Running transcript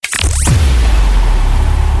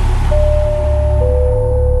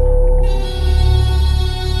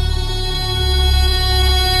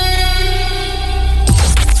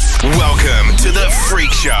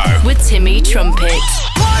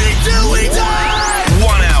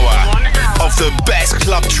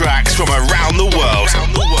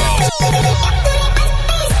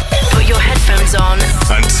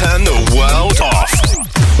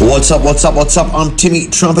What's up? I'm Timmy,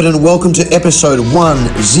 Trumpet, and welcome to episode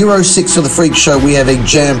 106 of The Freak Show. We have a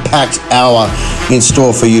jam-packed hour in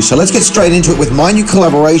store for you. So let's get straight into it with my new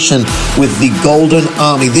collaboration with the Golden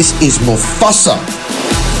Army. This is Mufasa.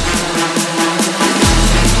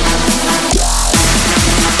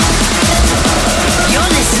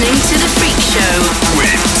 You're listening to The Freak Show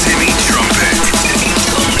with Timmy Trumpet.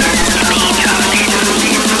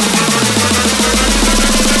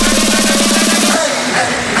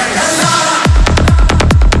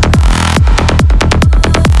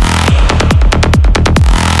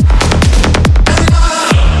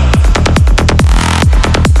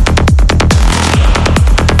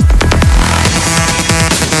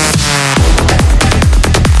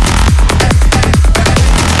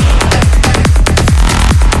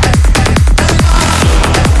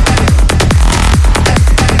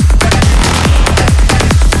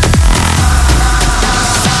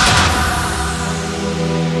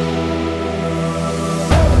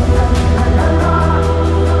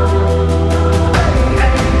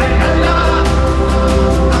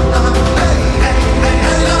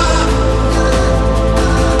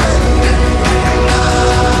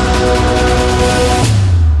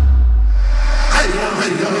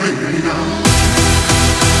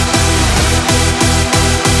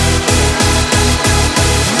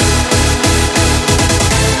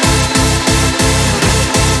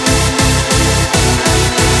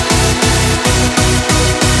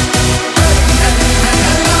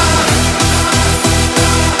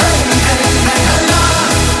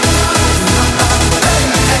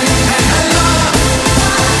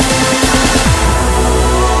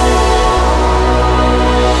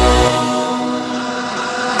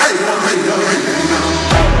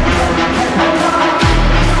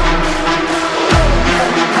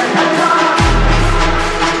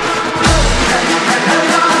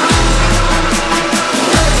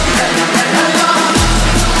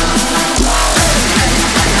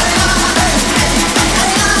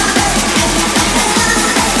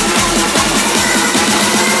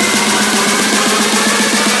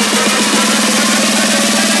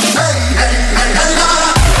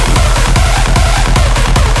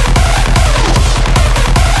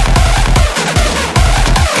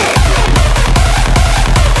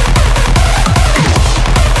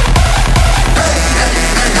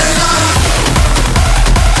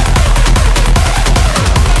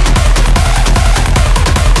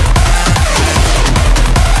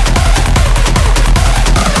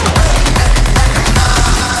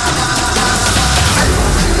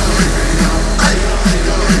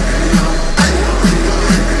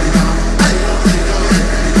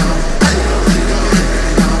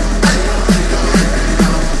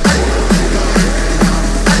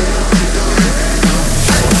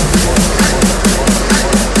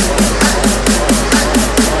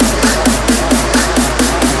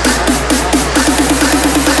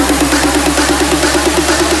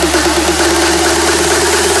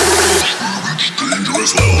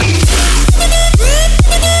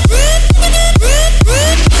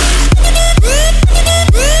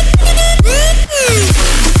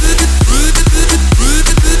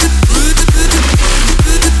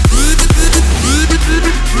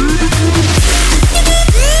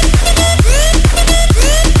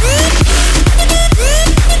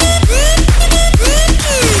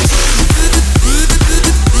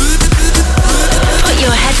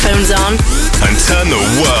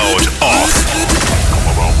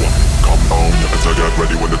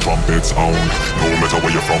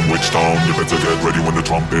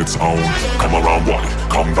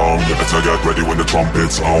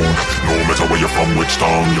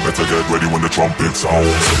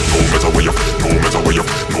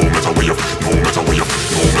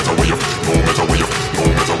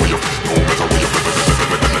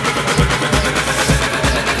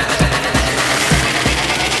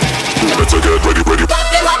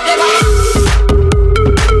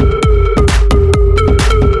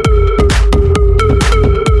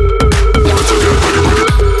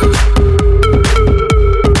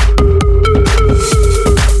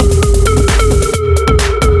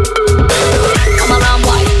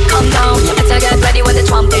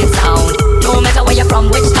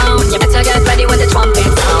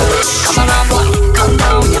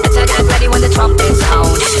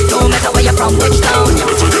 From which town? You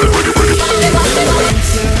better get ready.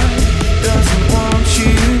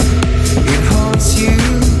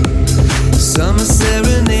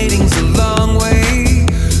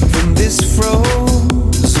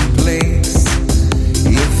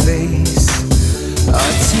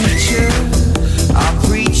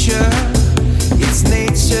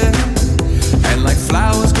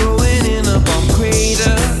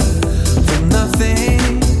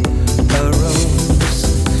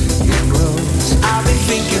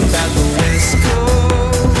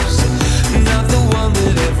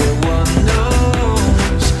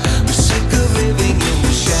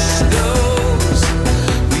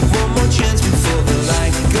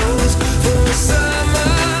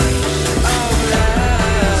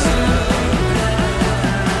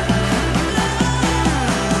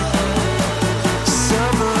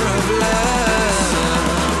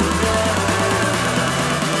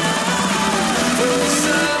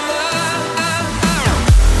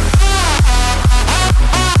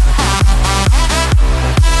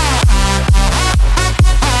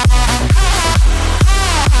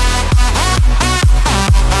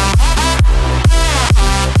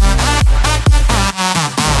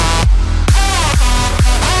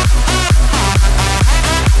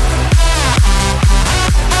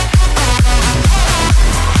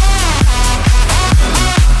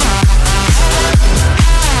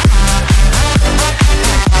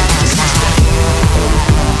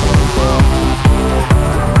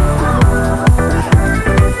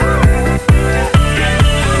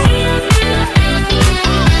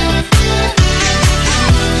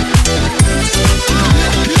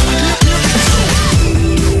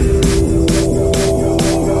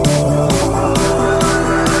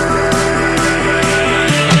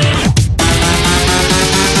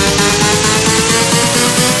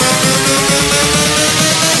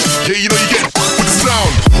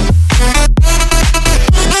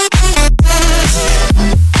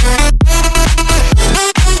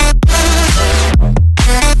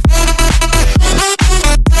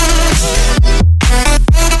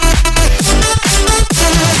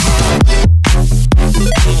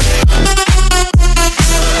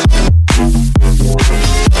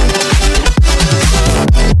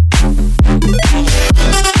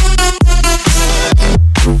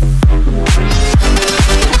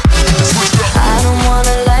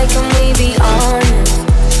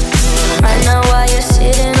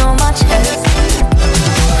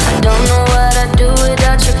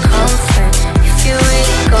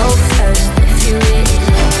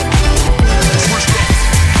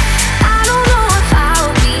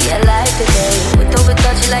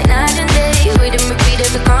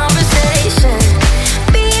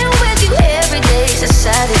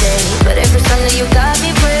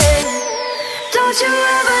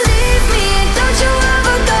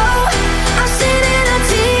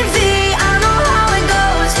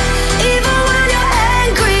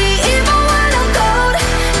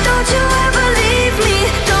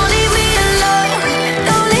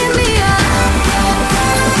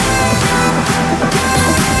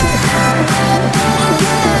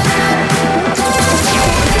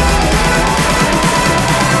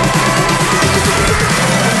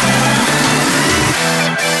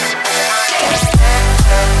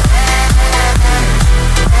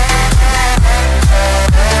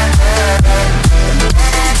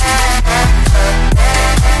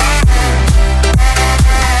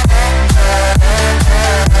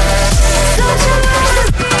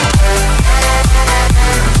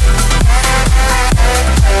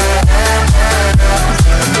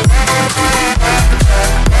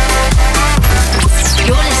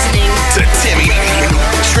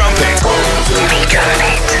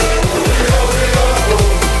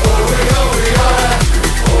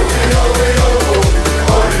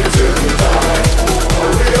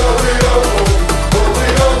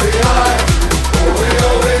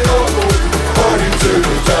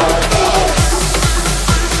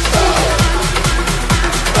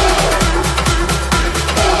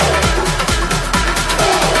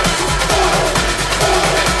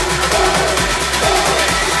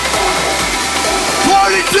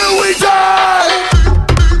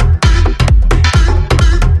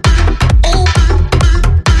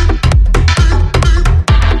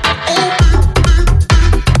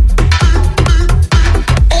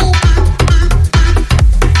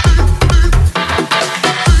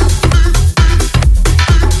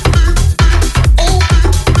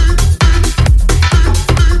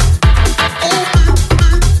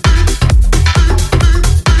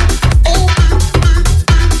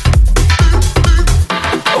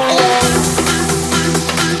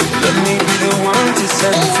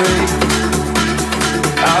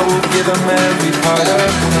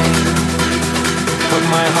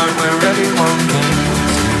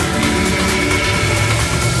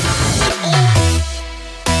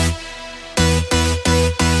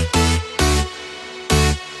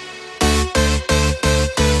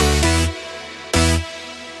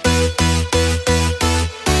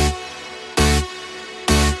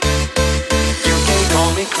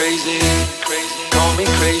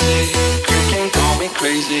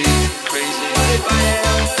 crazy, crazy,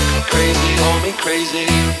 crazy, call me me crazy.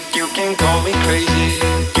 You can call me crazy.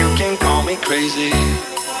 You can call me crazy.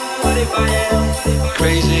 What if I am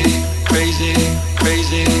crazy, crazy,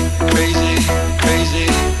 crazy, crazy, crazy,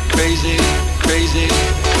 crazy, crazy, crazy,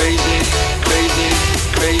 crazy,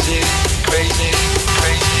 crazy, crazy, crazy,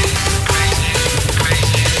 crazy,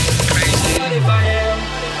 crazy, crazy? What if I am?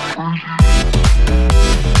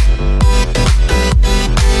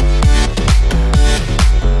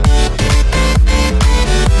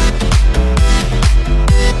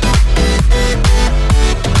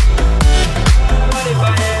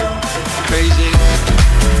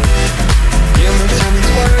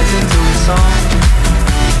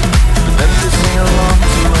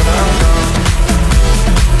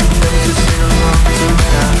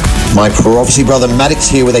 My prophecy brother Maddox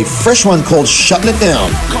here with a fresh one called Shutting It Down.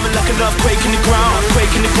 Coming like an earthquake in the ground, quake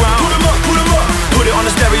in the ground. Put 'em up, put 'em up. Put it on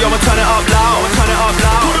the stereo and turn it up loud, turn it up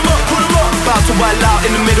loud. Put 'em up, put 'em up. About to wild out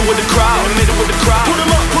in the middle of the crowd, in the middle of the crowd. Put 'em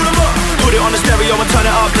up, put 'em up. Put it on the stereo and turn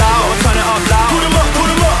it up loud, turn it up loud. Put 'em up, put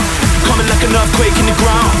 'em up. Coming like an earthquake in the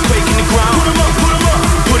ground, quake in the ground. Put 'em up, put 'em up.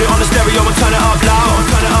 Put it on the stereo and turn it up loud,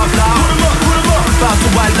 turn it up loud. Put 'em up, put 'em up. About to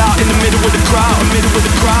wild out in the middle of the crowd, in the middle of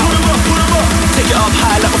the crowd. Put 'em up, put 'em up. Take it up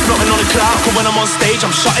high like we're floating on a cloud. Cause when I'm on stage,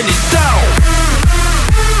 I'm shutting it down.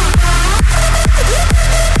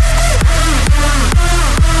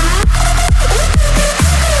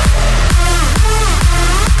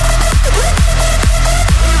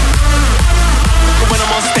 Cause when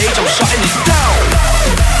I'm on stage, I'm shutting it down.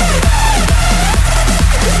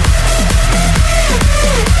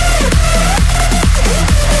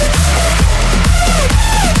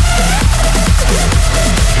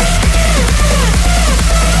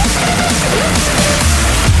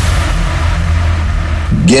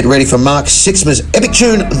 Get ready for Mark Sixma's epic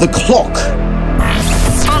tune, The Clock.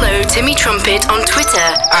 Follow Timmy Trumpet on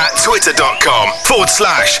Twitter at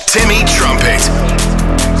twitter.com/Timmy Trumpet.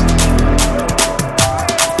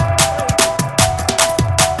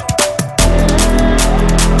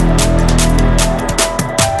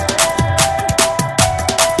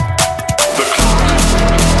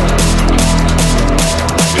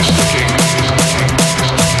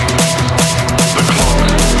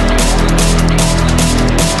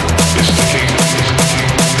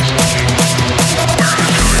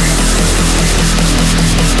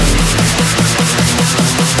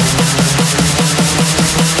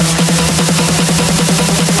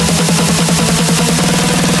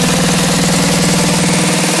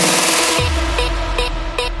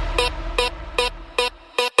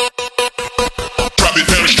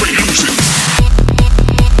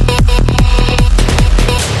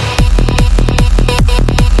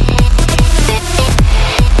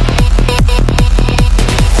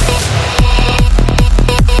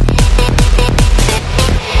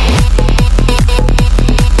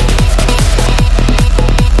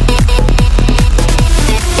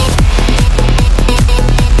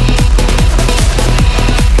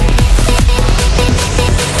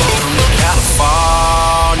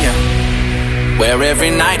 Every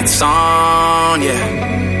night it's on,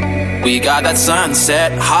 yeah. We got that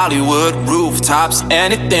sunset, Hollywood rooftops,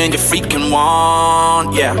 anything you freaking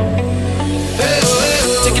want, yeah.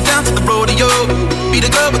 Take it down to the rodeo, be the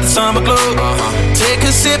girl with the summer glow. Take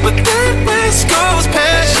a sip of that West Coast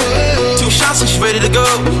passion. 2 shots and she's ready to go,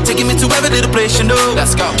 taking me to every little place you know.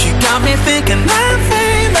 Let's go. She got me thinking I'm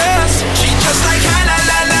famous. She just like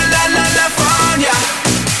California.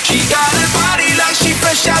 She got a body like she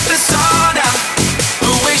fresh out the sauna. The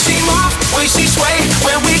way she move, way she sway,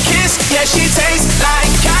 when we kiss, yeah, she tastes like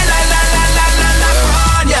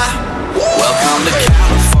California. Welcome to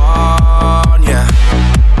California.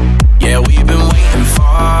 Yeah, we've been waiting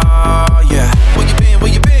for, yeah. Where you been,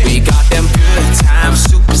 where you been? We got them good times,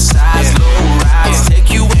 supersized, low rides, take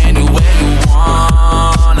you anywhere you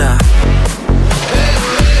wanna.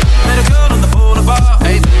 Met a girl on the boulevard,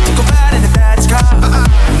 hey, took a ride in the daddy's car.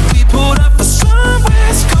 We pulled up for some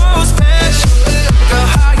West Coast passion. Got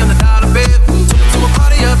high on the dollar bill, took it to a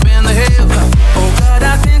party up in the hill. Oh God, I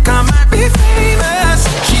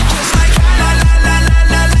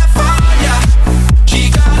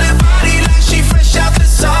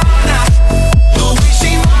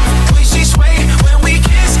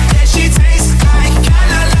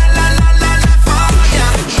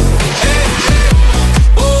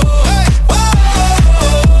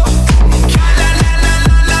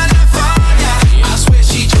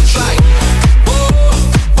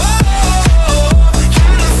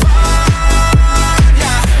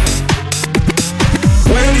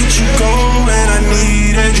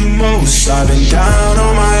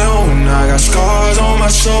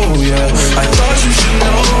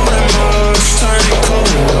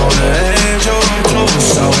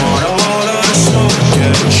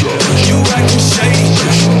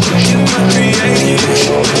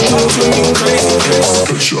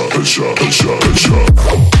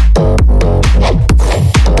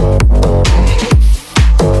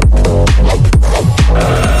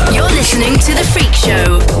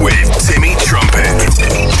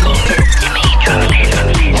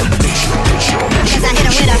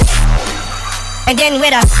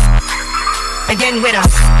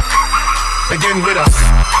Begin with us.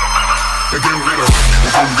 Begin with us.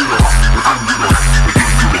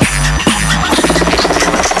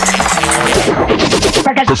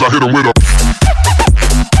 Cause I hit him with a.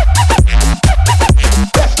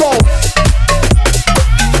 Let's go.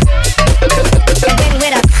 Begin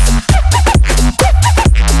with us.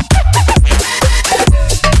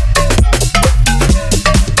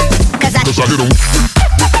 Cause I hit him.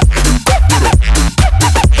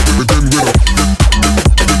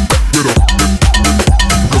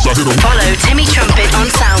 Follow Timmy Trumpet on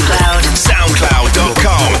SoundCloud.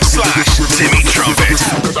 SoundCloud.com/Timmy Trumpet.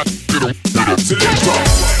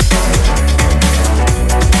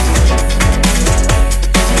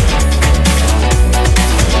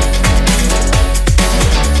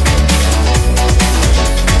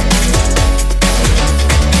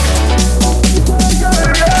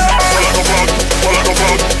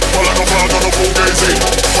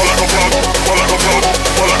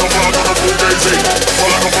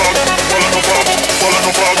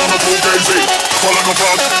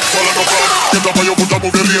 Get up on your foot up,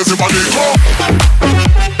 move your lazy body.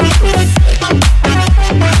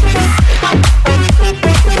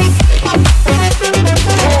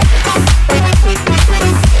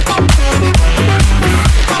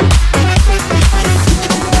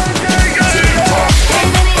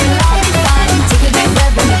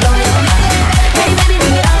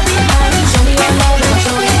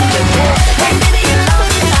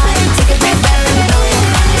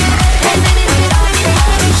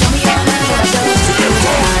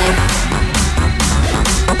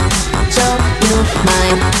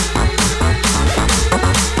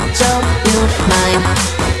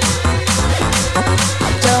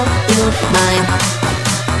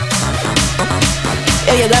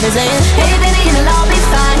 You got me saying, hey baby, it'll all be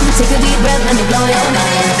fine. Take a deep breath, let me blow your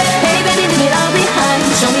mind. Hey baby, leave it all behind.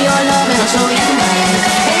 Show me your love and I'll show you mine.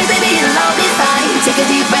 Hey baby, it'll all be fine. Take a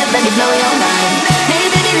deep breath, let me blow your mind. Hey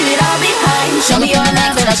baby, leave it all behind. Show me your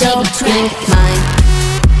love and I'll show you mine.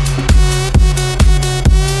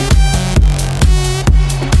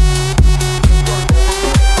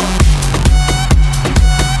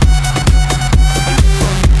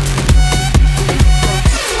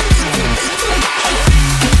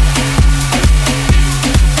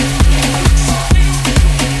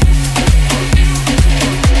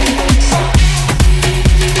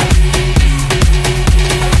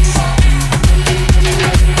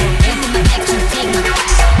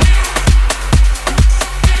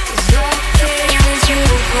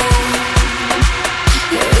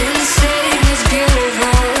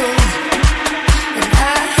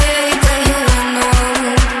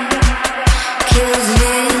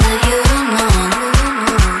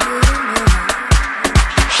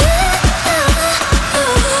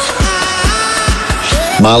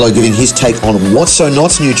 Marlo giving his take on What's So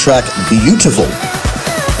Not's new track, Beautiful.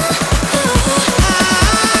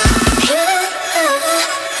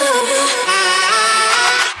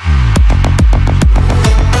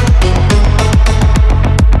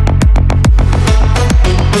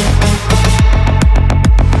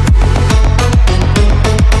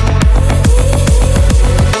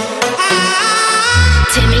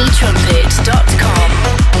 TimmyTrumpet.com.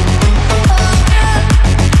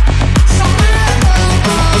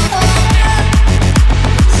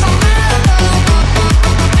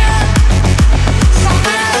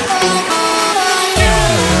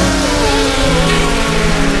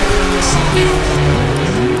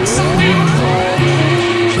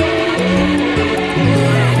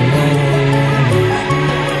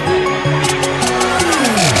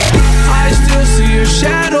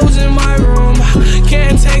 Shadows in my room,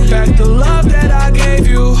 can't take back the love that I gave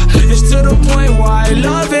you. It's to the point where I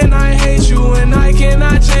love and I hate you, and I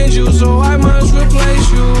cannot change you, so I must replace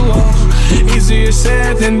you. Oh, easier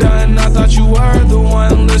said than done. I thought you were the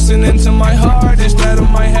one listening to my heart instead of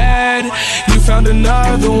my head. You found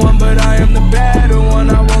another one, but I am the better one.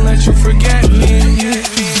 I won't let you forget me.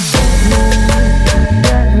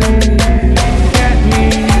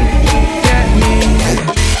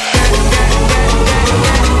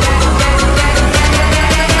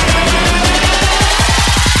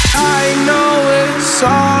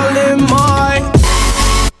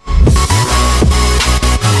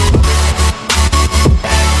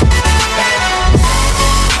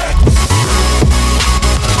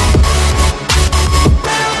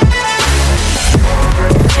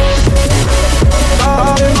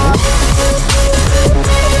 All in my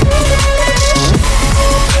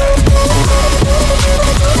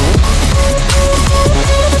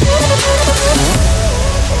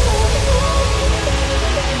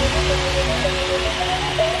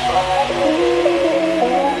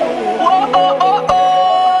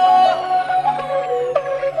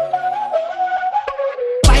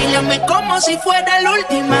si fuera la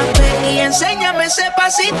última vez. Y enséñame ese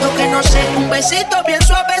pasito, que no sé, un besito bien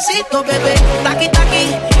suavecito, bebé. Taqui,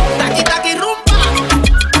 taqui, taqui, taqui, rumba.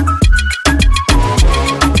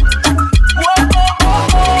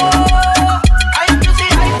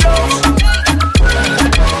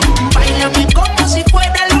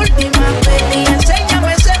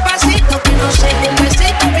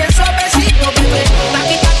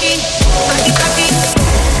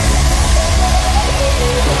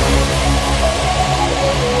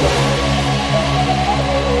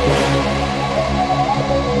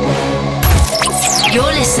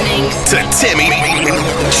 You're listening to Timmy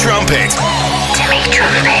Trumpet. Timmy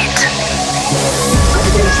Trumpet.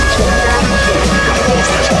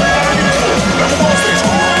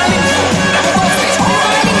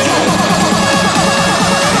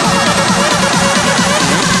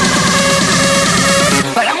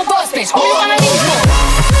 Bailamos gospel, hoy van al mismo.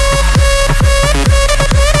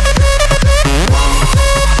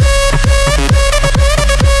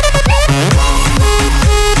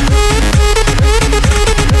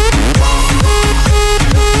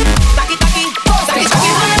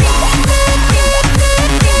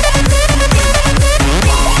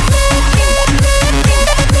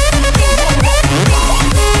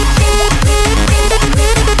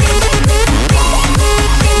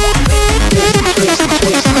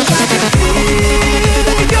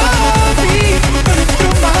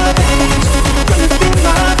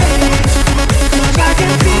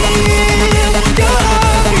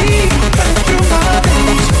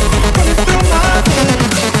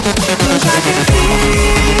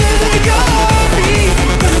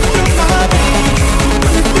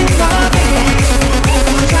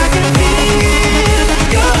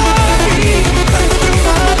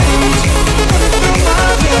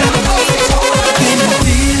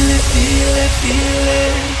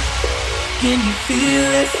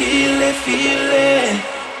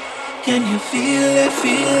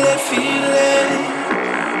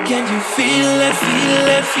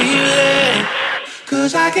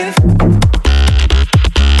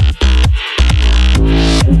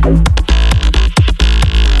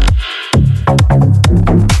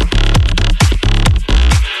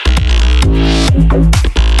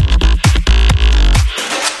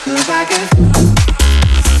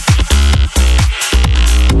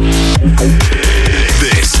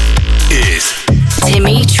 This is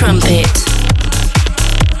Timmy Trumpet.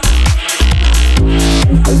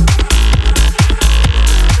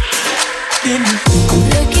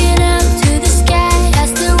 Looking up to the sky, I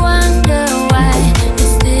still wonder why it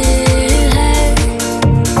still hurts.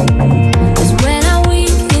 'Cause when I'm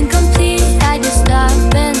weak, incomplete, I just stop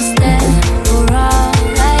and stare for all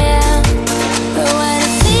I am. But when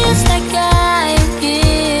it feels like I am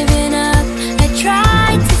giving up, I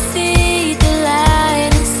try to see the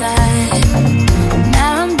light inside.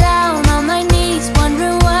 Now I'm down on my knees,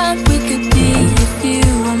 wondering what we could be if you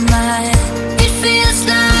were mine. It feels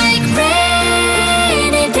like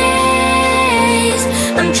rainy days.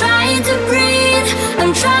 I'm trying to breathe,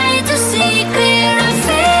 I'm trying to see clear and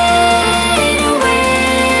fade away.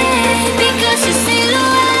 Because your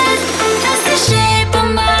silhouette has the shape of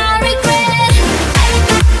my regret.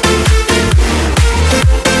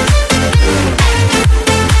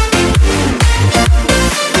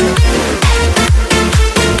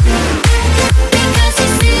 Because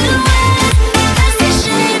your silhouette has the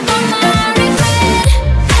shape of my regret.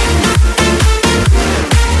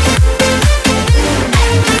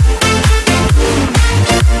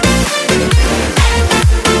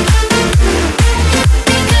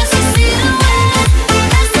 Because your silhouette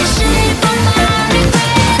has the shape of my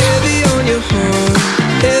regret. Heavy on your heart,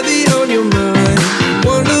 heavy on your mind.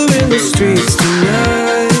 Wandering the streets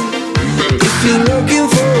tonight. If you're looking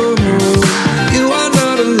for a home, you are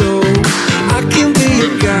not alone. I can be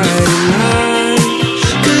your guiding light.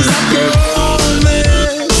 'Cause I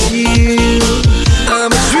promise you,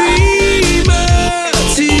 I'm a dreamer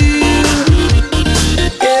too.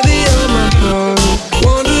 Heavy on my heart,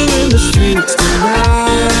 wandering the streets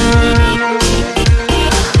tonight.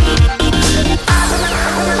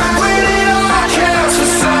 Waiting on my couch for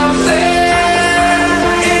something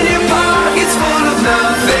in your pockets full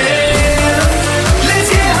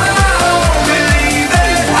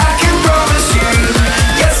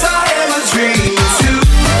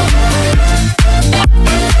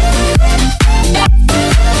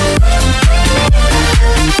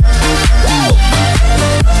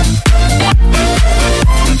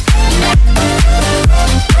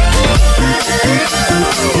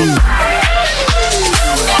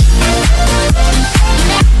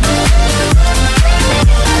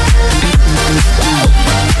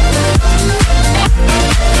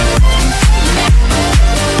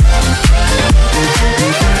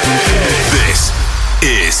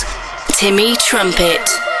Timmy Trumpet.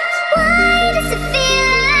 Why does it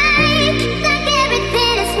feel like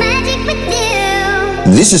everything is magic with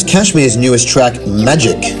you? This is Kashmir's newest track,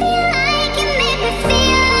 Magic. Like you make me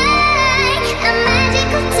feel like I'm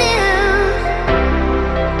magical too.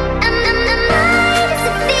 Why does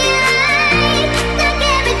it feel like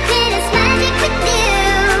everything is magic with you?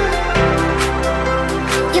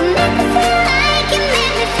 You make me feel like I'm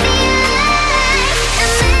magical too.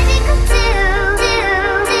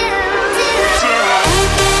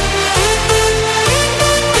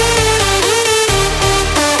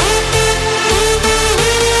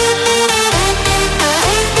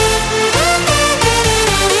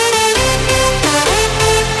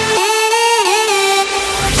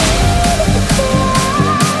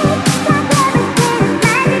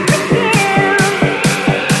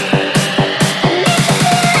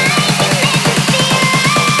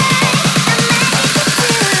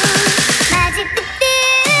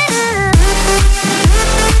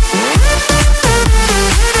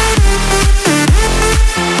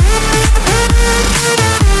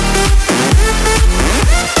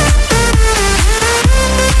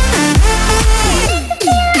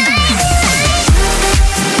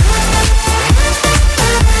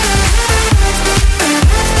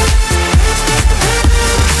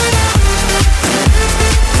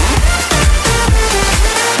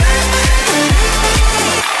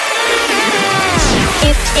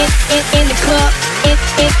 In the club, it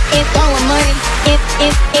throwing money.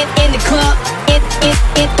 In the club, it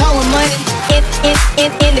throwing money.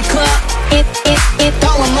 In the club, it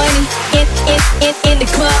throwing money. In the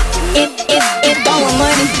club, it throwing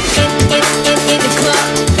money. In the club,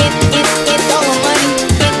 it throwing money.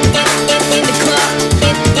 In the club, it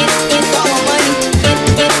throwing money.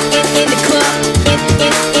 In the club, it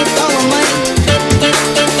throwing money.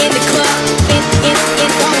 In the club, it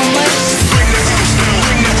throwing money.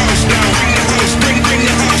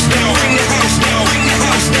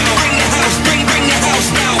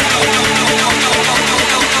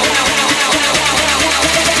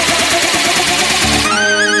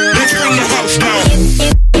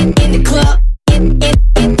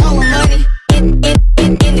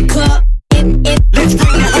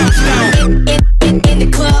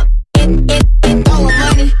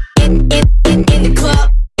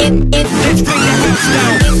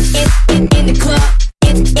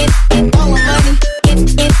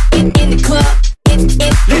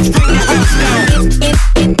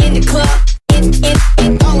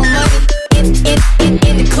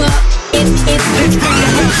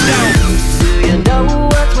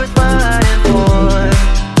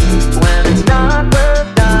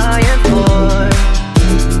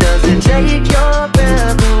 Take your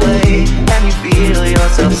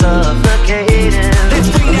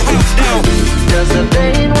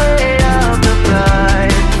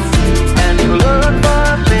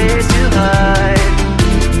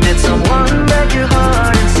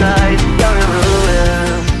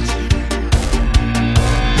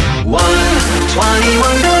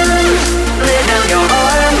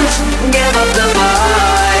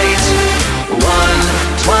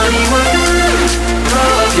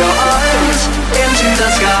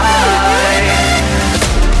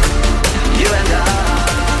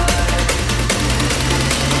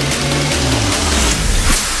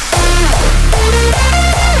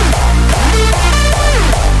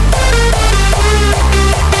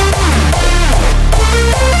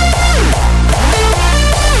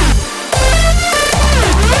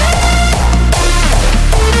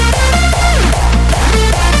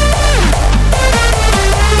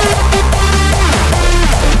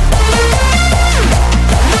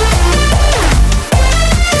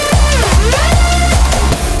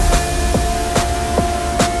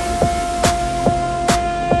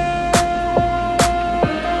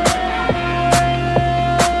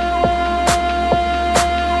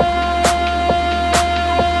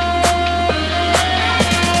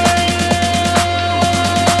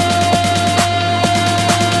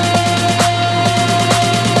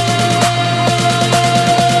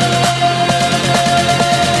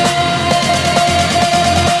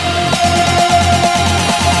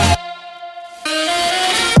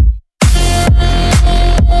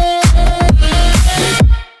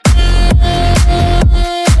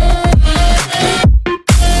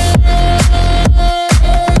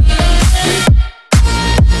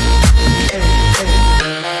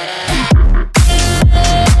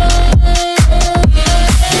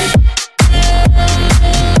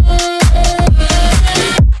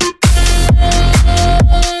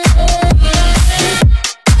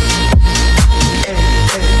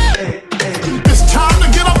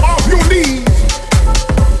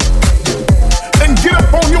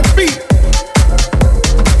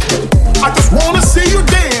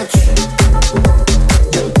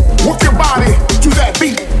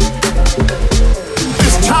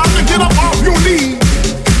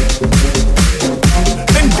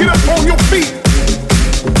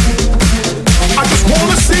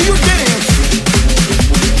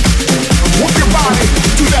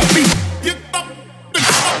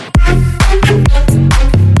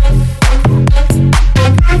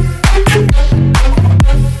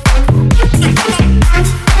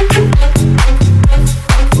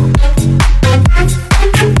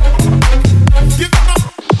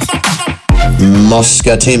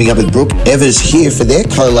Mosca teaming up with Brooke Evers here for their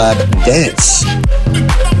collab Dance.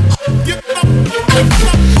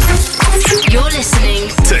 You're listening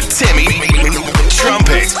to Timmy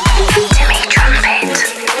Trumpet. Timmy Trumpet.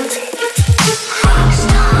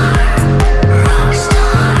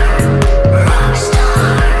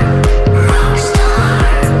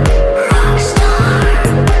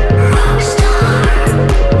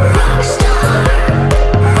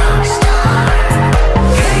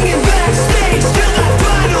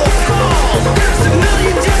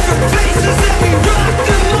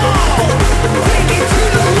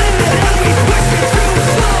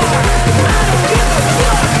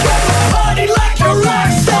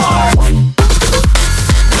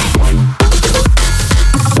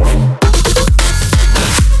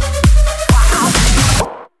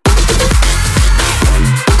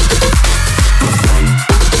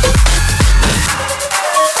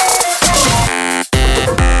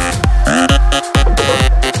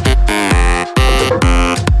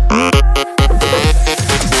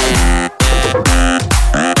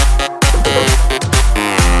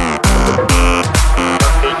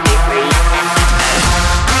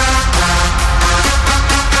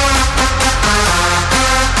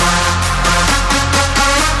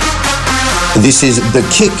 This is The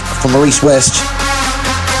Kick from Maurice West.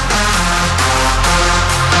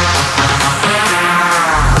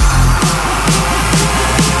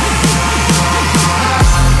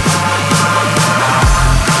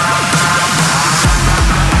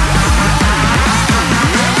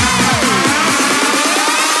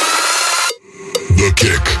 The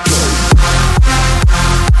Kick.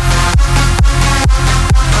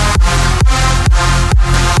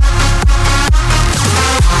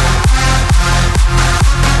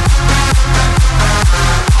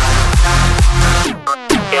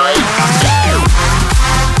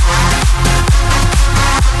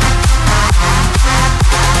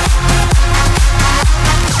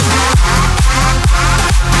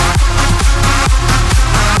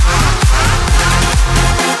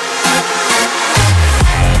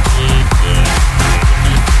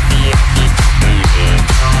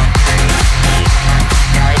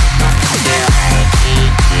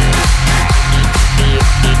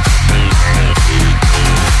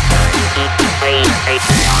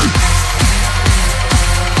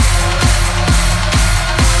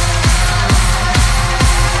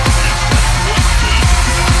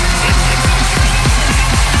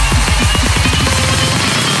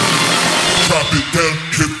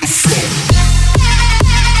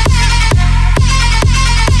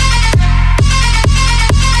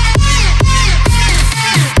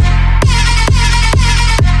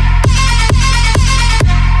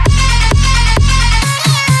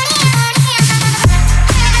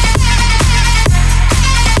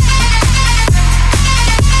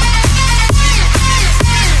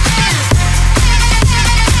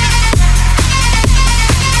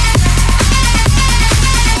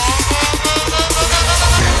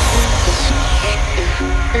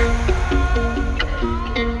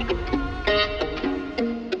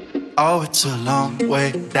 Oh, it's a long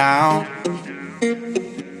way down.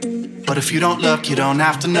 But if you don't look, you don't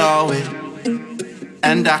have to know it.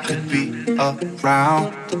 And I could be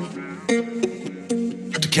around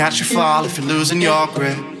to catch you fall if you're losing your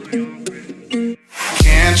grip.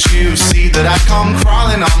 Can't you see that I come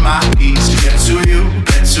crawling on my knees to get to you,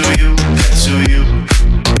 get to you, get to you?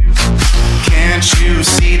 Can't you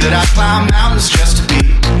see that I climb mountains just to be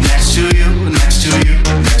next to you, next to you,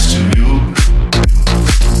 next to you?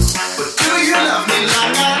 But do you love me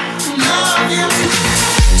like I love you?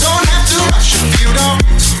 Don't have to rush if you don't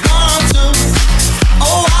want to.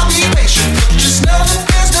 Oh, I'll be patient, but just know that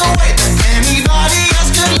there's no way that anybody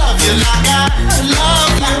else could love you like I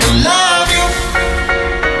love you, love you.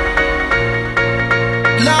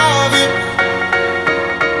 Love you,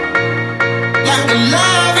 like I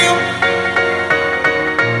love you,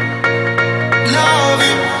 love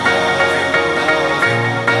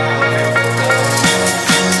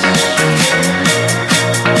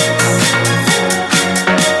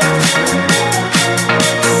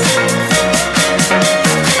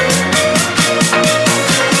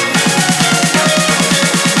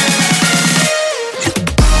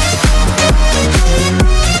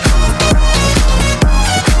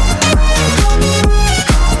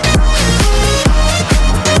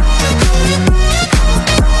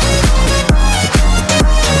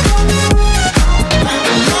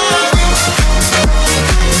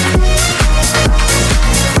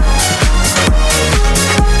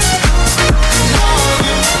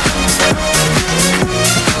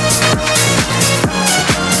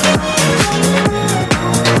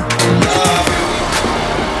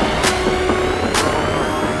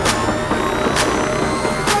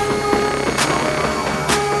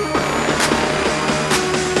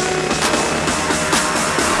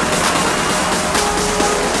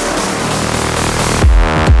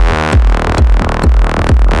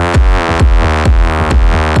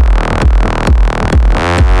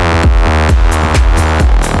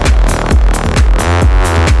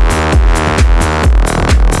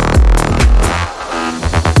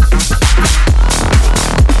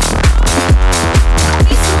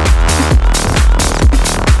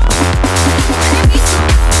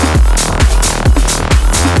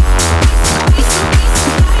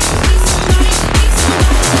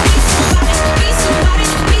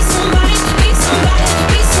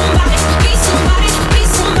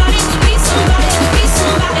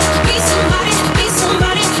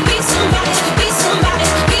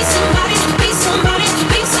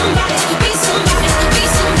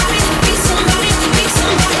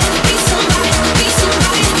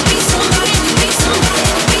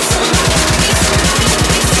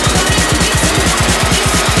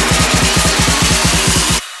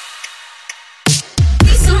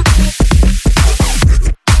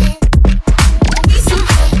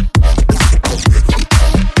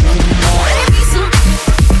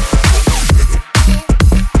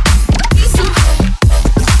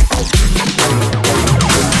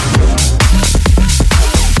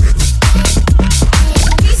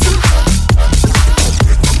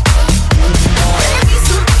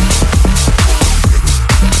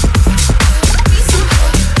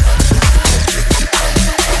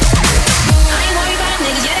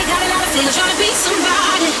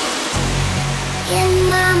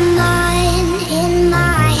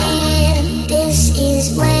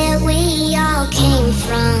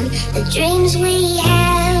dreams we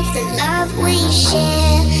have, the love we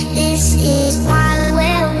share. This is what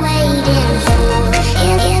we're waiting for.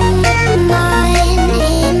 In my mind,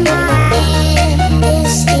 in my head,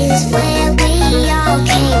 this is where we all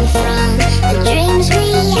came from. The dreams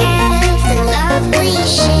we have, the love we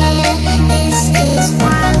share. This is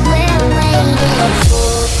what we're waiting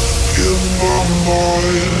for. In my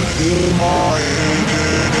mind, in my head.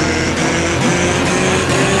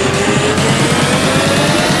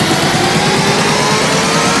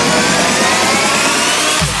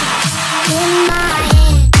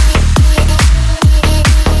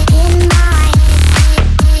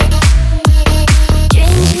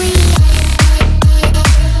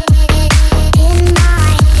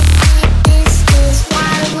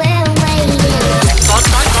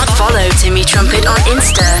 Follow Timmy Trumpet on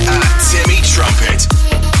Insta. Timmy Trumpet.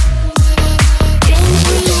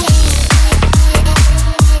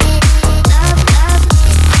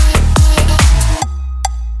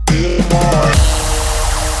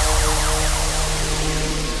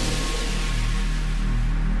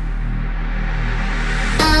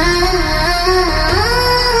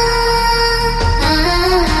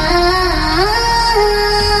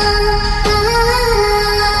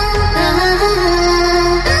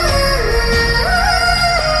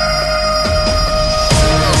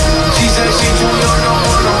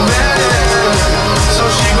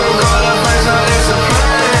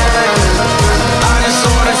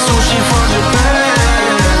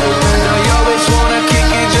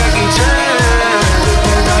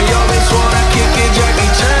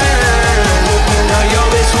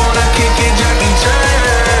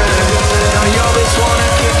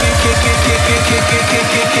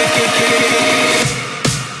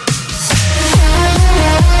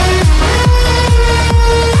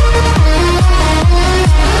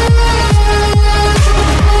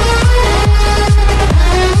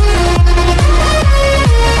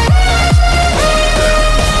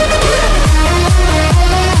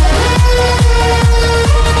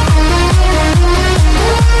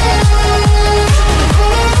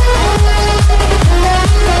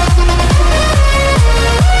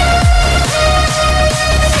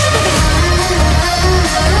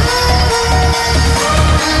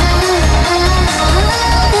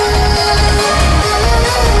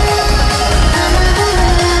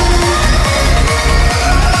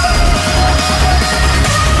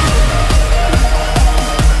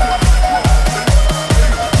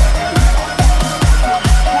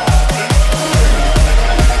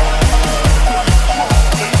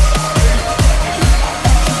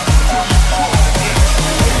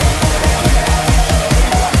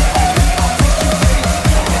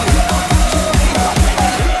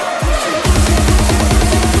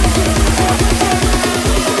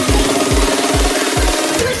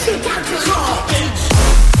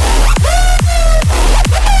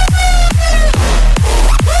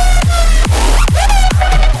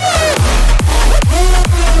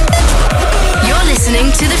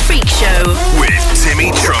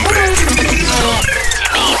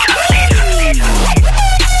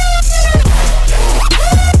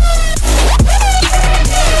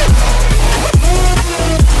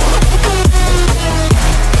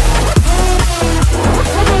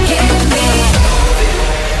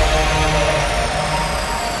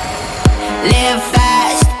 Live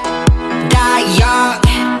fast, die young.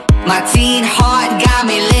 My teen heart got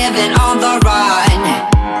me living on the run.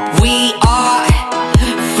 We are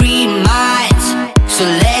free minds, so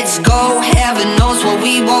let's go. Heaven knows what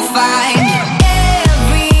we will find.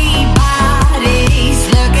 Everybody's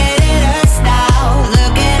looking at us now,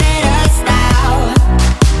 looking at us now.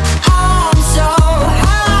 I'm so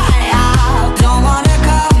high, I don't wanna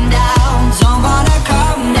come down, don't wanna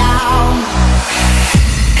come down.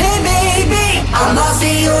 Hey baby, I'm lost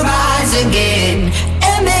in your eyes again,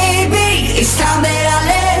 and maybe it's time that I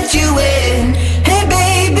let you in. Hey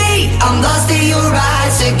baby, I'm lost in your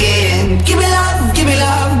eyes again. Give me love, give me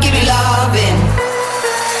love, give me loving.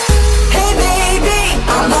 Hey baby,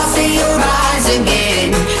 I'm lost in your eyes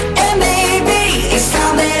again, and maybe it's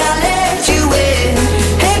time that I let you in.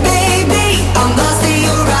 Hey baby, I'm lost in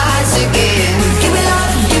your eyes again. Give me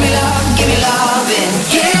love, give me love, give me loving.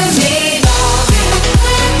 Give me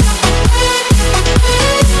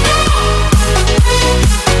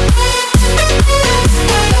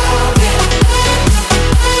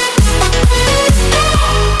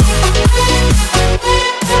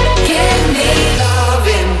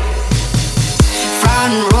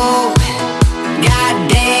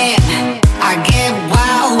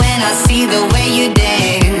see the way you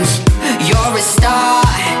dance. You're a star,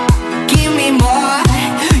 give me more.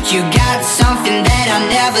 You got something that I've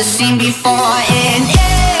never seen before. And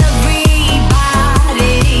every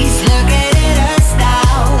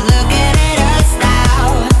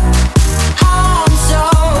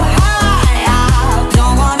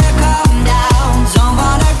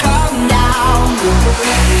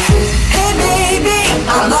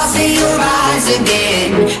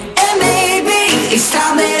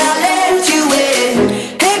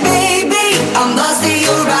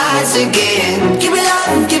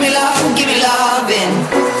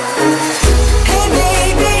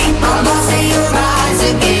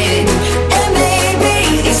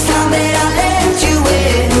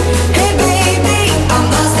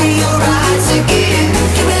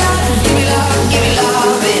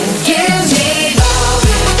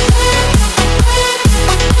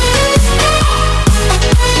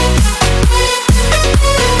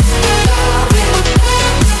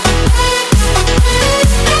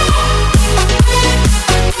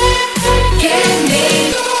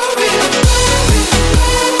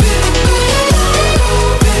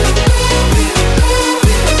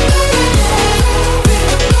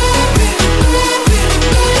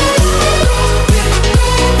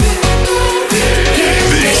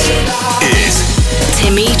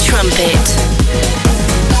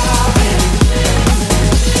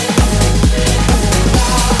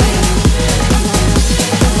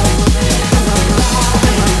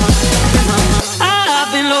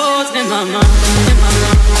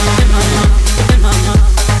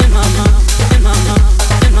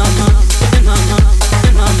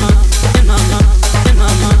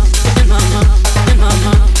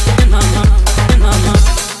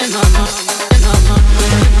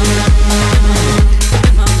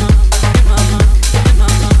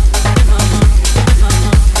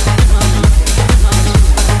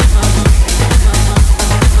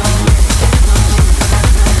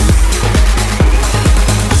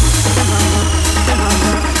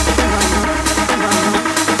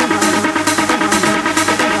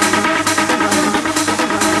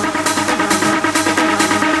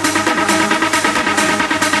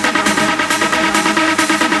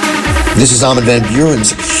This is Armin van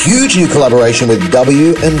Buuren's huge new collaboration with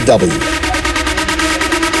W&W.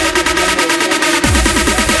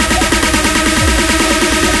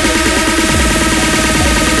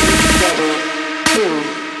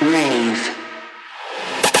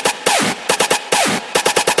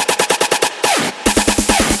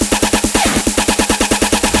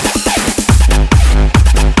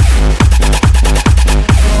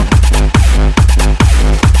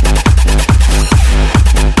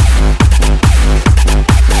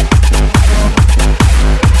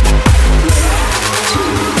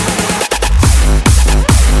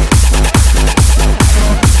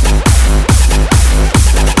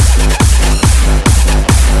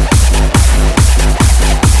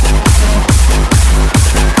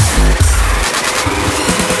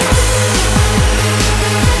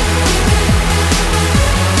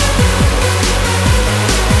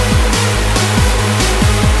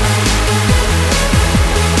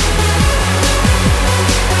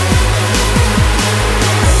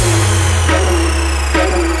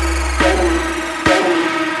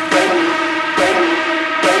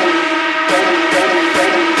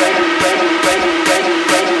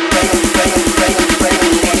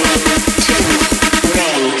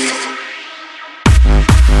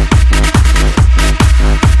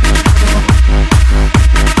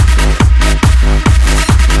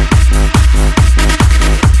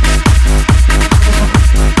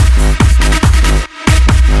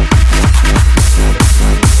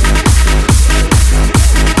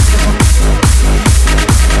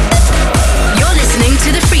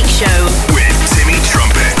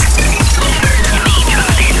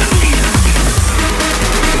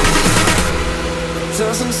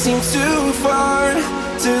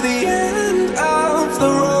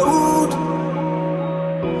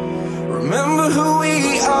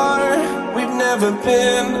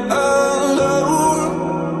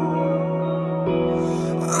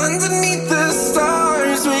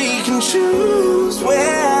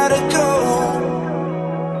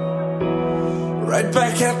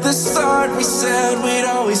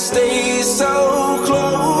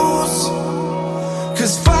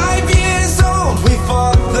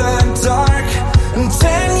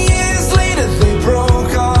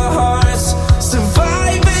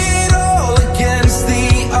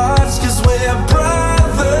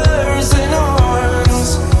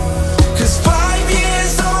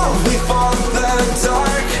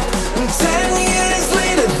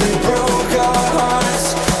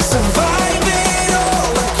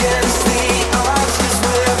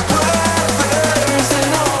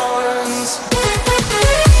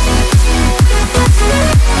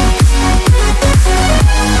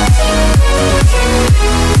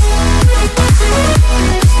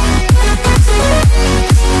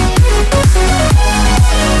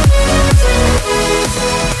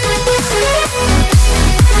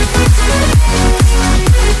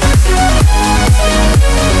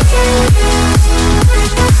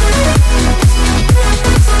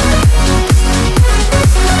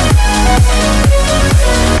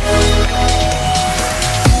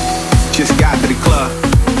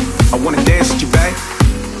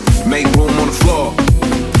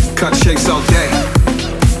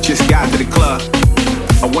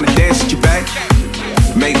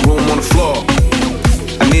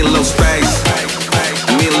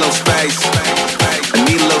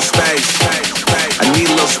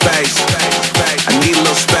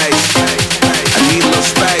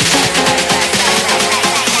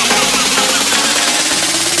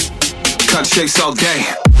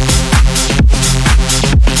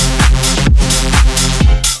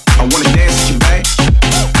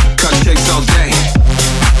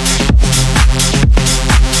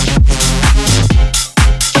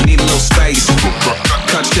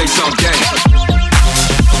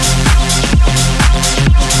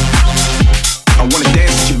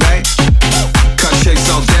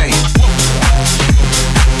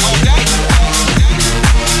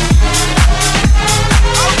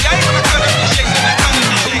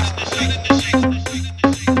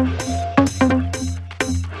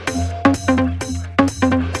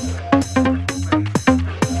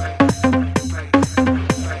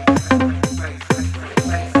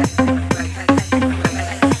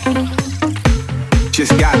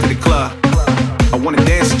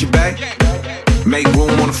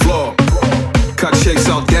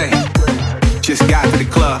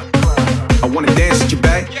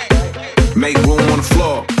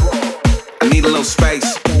 Need a little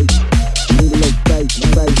space.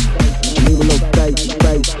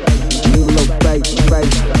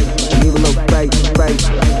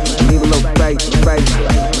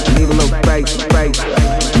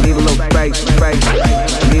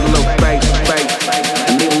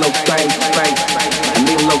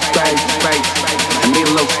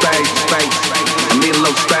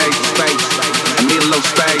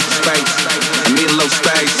 space, space. I need a little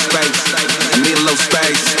space, space. I need a little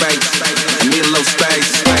space, space. I need a little space,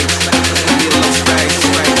 space. I need a little space,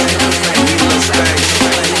 space. I need a little space,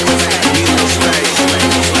 space. I need a little space, space.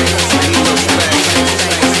 I need a little space,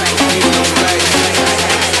 space. I need a little space, space.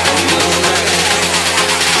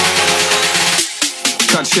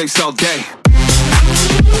 Cut shapes all day.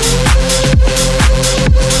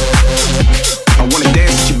 I wanna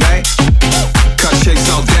dance with you, babe. Cut shapes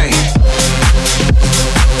all day.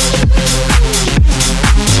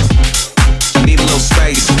 I need a little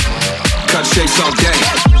space. Cut shapes all day.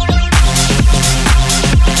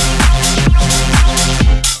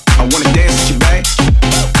 I wanna dance with you, babe.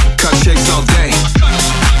 Cut shapes all day.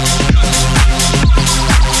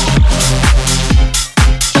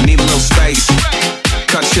 I need a little space.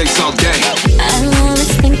 Cut shapes all day. I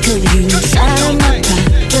always think of you inside of my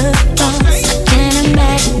private thoughts. I can't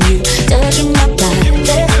imagine you touching my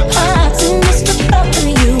private parts. And just the thought of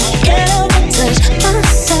you, yeah, I touch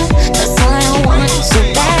myself. That's why I want you so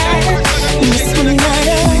bad. And this one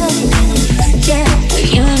night, yeah, with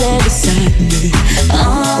you there beside me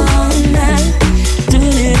all night,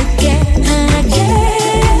 doing it again and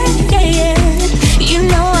again, yeah, yeah. You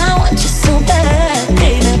know I want you so bad,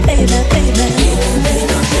 baby, baby, baby.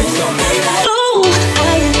 Ooh,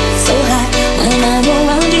 I am so hot when I'm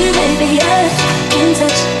around you, baby. I can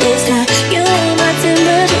touch the sky. You ain't my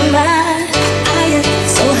temperature rise. I am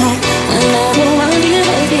so hot when I'm around you,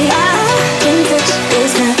 baby. I can touch the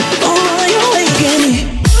sky. Oh, you're waking me.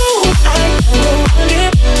 Ooh, I can go on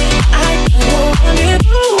it. I can go on it.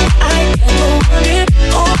 Ooh, I can go on it.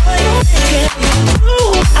 Oh, you're waking me.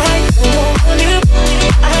 Ooh, I can go on it.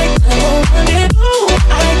 I can go on it. Ooh,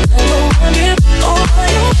 I can go on it. Oh,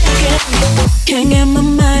 you're waking me. Can't get my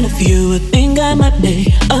mind off you. I think I might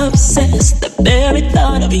be obsessed. The very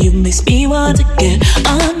thought of you makes me want to get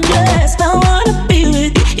undressed. I wanna be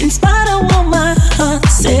with you in spite of what my heart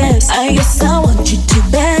says. I guess I want you too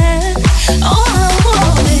bad. Oh, I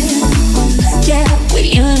want it. Yeah, with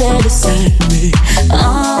you there beside me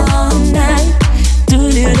all night,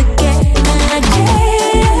 doing it again and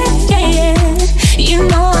again, yeah, yeah. You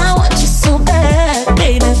know I want you so bad,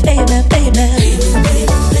 baby, baby, baby.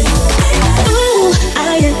 Ooh, I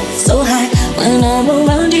am so high when I'm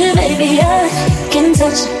around you, baby. I can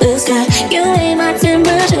touch the sky. You ain't my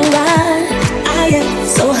temperature rise. I am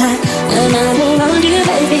so high when I'm around you,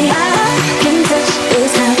 baby. I can touch the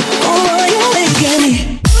sky. Oh, you're making me.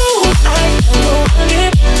 Ooh, I can go on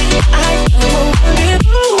it. I can go on it.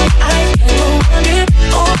 Ooh, I can go on it.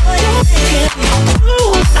 Oh, you're making me.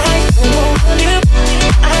 Ooh, I can go on it.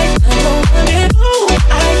 I can go on it. Ooh,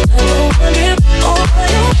 I can go on it. Oh,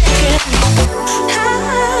 you're making me.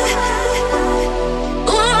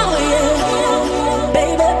 Oh, yeah.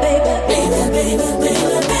 Baby, baby, baby, baby,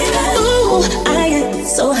 baby, baby. Ooh, I get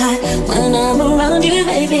so high when I'm around you,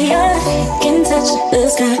 baby. I can touch the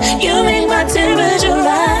sky. You make my temperature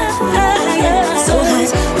rise. I get so high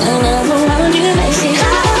when I'm around you, baby.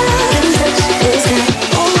 I can touch the sky.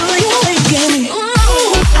 Oh, you're making me.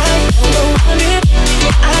 Ooh, I can go on it.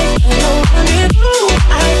 I can go on it. Ooh,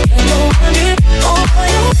 I can go on it. Oh,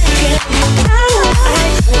 you're making me. I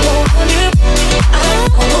can go on it. I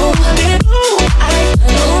can go on it. Ooh, I can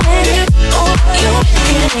go on it. Oh, you're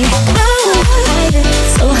making me. I get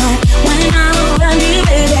so high when I'm around you,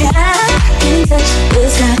 baby. I can touch the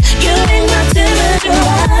sky. You make my temperature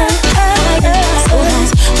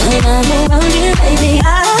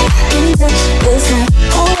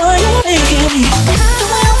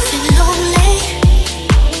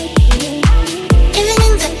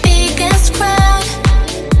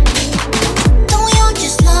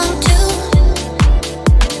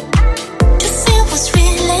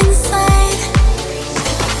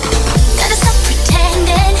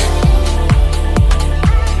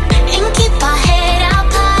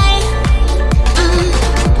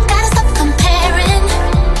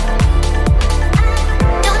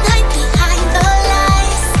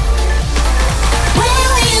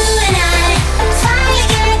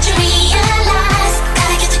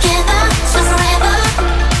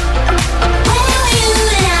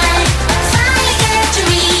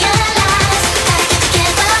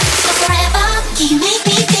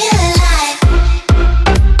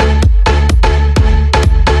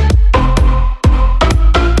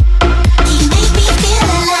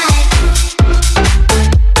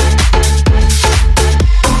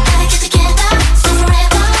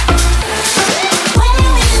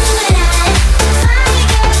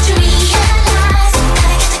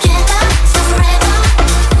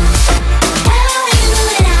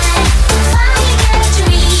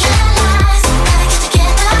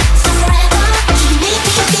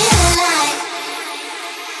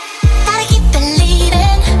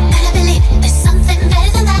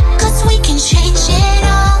change it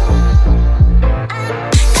all.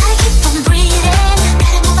 Gotta keep on breathing,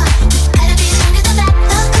 gotta move on. Gotta be stronger than that,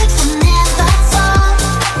 the good will never fall.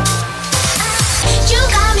 You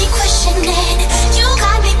got me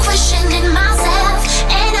questioning myself,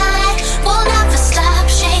 and I will never stop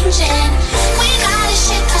changing. We gotta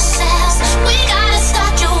shake ourselves, we gotta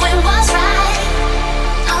start doing what's right.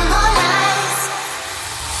 No more lies.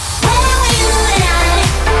 Where were you when I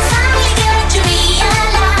finally got to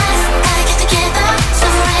realize? Gotta get together, so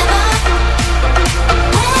forever.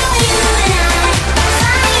 Where were you when I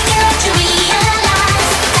finally got to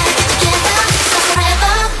realize? Gotta get together, so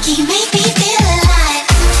forever. You make me feel alive.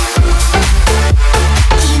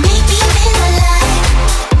 You make me feel alive.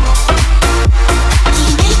 You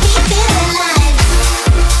make me feel alive.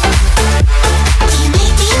 You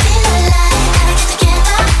make me feel alive. Gotta get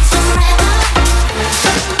together, so forever.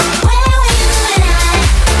 Where were you when I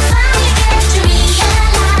finally got to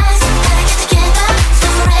realize? Gotta get together, so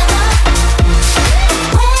forever.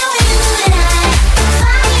 Where were you when I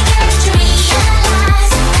finally got to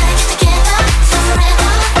realize? Gotta get together, so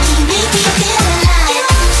forever. You make me feel alive.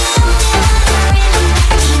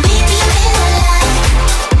 You make me feel alive.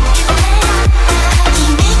 You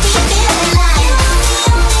make me feel alive.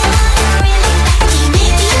 You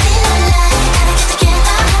make me feel alive. Gotta get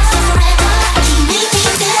together, so forever. You make me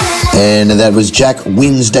feel alive. And that was Jack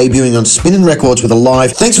Wins debuting on Spinnin' Records with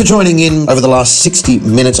Alive. Thanks for joining in over the last 60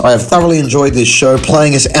 minutes. I have thoroughly enjoyed this show.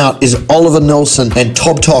 Playing us out is Oliver Nelson and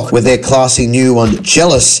Tob Tok with their classy new one,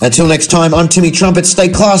 Jealous. Until next time, I'm Timmy Trumpet. Stay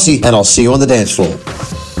classy, and I'll see you on the dance floor.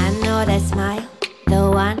 I know that smile, the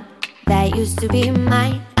one that used to be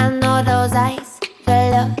mine. I know those eyes,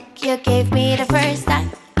 the look you gave me the first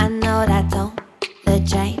time. I know that tone, the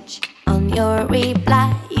change on your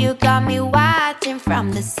reply. You got me watching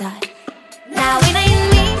from the side. Now it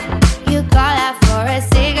ain't me, you call out for a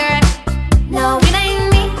cigarette.